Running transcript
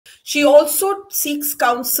she also seeks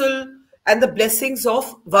counsel and the blessings of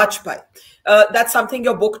Vajpayee. That's something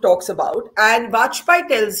your book talks about. And Vajpayee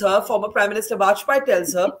tells her, former Prime Minister Vajpayee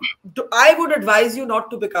tells her, I would advise you not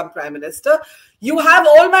to become Prime Minister. You have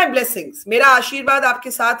all my blessings. Mera ashirvaad aapke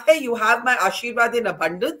saath hai. You have my ashirvaad in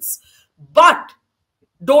abundance. But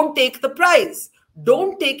don't take the prize.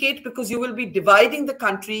 Don't take it because you will be dividing the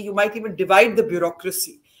country. You might even divide the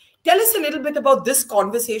bureaucracy. Tell us a little bit about this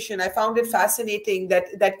conversation. I found it fascinating that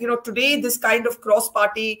today this kind of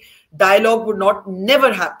cross-party dialogue would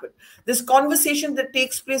never happen. This conversation that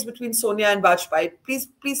takes place between Sonia and Vajpayee.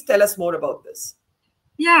 Please tell us more about this.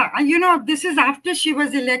 Yeah, this is after she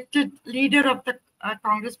was elected leader of the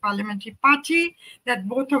Congress Parliamentary Party, that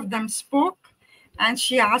both of them spoke. And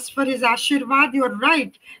she asked for his ashirvaad. You're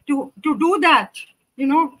right. To do that,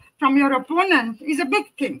 from your opponent is a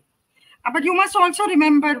big thing. But you must also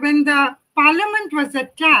remember when the parliament was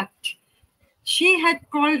attacked, she had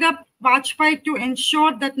called up Vajpayee to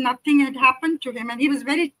ensure that nothing had happened to him. And he was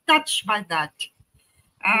very touched by that.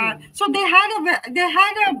 So they had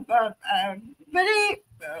a very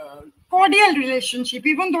cordial relationship,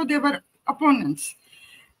 even though they were opponents.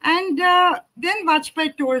 And then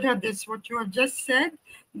Vajpayee told her this, what you have just said,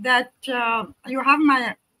 that you have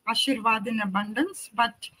my ashirvaad in abundance,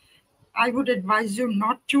 but I would advise you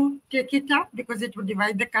not to take it up because it would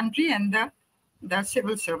divide the country and the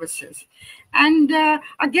civil services. And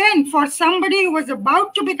again, for somebody who was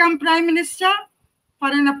about to become Prime Minister, for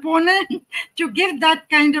an opponent to give that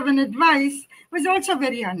kind of an advice was also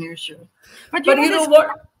very unusual. But you know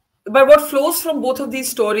what? But what flows from both of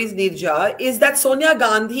these stories, Neerja, is that Sonia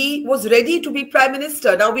Gandhi was ready to be Prime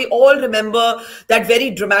Minister. Now, we all remember that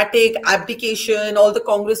very dramatic abdication, all the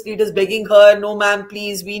Congress leaders begging her, no, ma'am,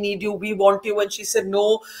 please, we need you, we want you. And she said,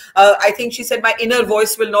 no. I think she said, my inner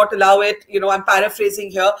voice will not allow it. I'm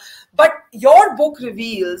paraphrasing here. But your book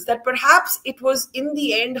reveals that perhaps it was in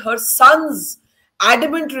the end her son's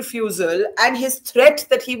adamant refusal and his threat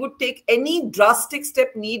that he would take any drastic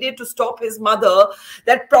step needed to stop his mother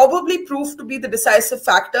that probably proved to be the decisive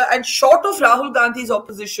factor. And short of Rahul Gandhi's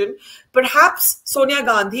opposition, perhaps Sonia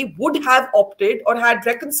Gandhi would have opted or had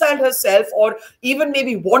reconciled herself or even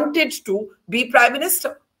maybe wanted to be Prime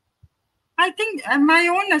Minister. I think my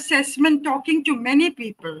own assessment, talking to many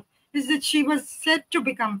people, is that she was set to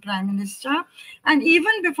become Prime Minister. And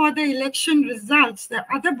even before the election results, the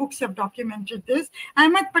other books have documented this,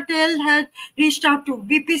 Ahmed Patel had reached out to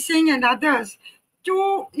VP Singh and others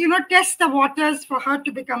to, test the waters for her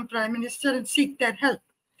to become Prime Minister and seek their help.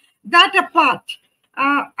 That apart,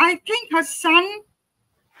 I think her son,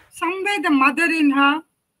 somewhere the mother in her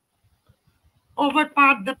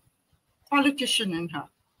overpowered the politician in her.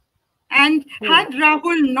 And had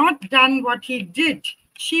Rahul not done what he did,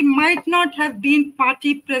 she might not have been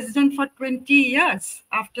party president for 20 years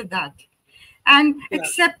after that, and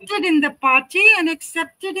accepted in the party and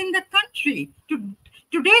accepted in the country.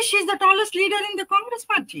 Today, she's the tallest leader in the Congress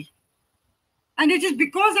party. And it is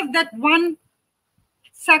because of that one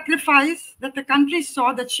sacrifice that the country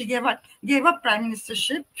saw that she gave up prime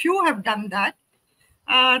ministership. Few have done that.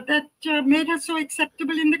 That made her so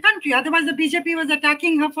acceptable in the country. Otherwise, the BJP was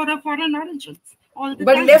attacking her for her foreign origins.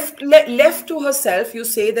 But left to herself, you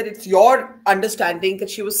say that it's your understanding that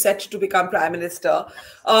she was set to become Prime Minister.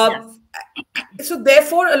 Yes. So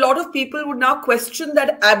therefore, a lot of people would now question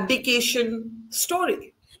that abdication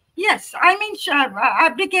story. Yes, I mean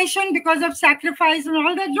abdication because of sacrifice and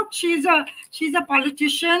all that. Look, she's a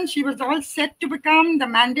politician. She was all set to become. The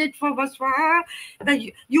mandate was for her.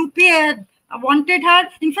 The UP had wanted her.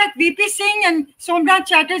 In fact, VP Singh and Somnath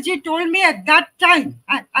Chatterjee told me at that time,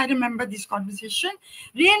 I remember this conversation,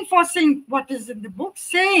 reinforcing what is in the book,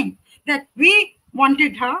 saying that we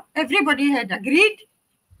wanted her. Everybody had agreed.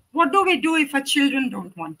 What do we do if our children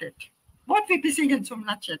don't want it? Both VP Singh and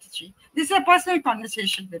Somnath Chatterjee. This is a personal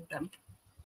conversation with them.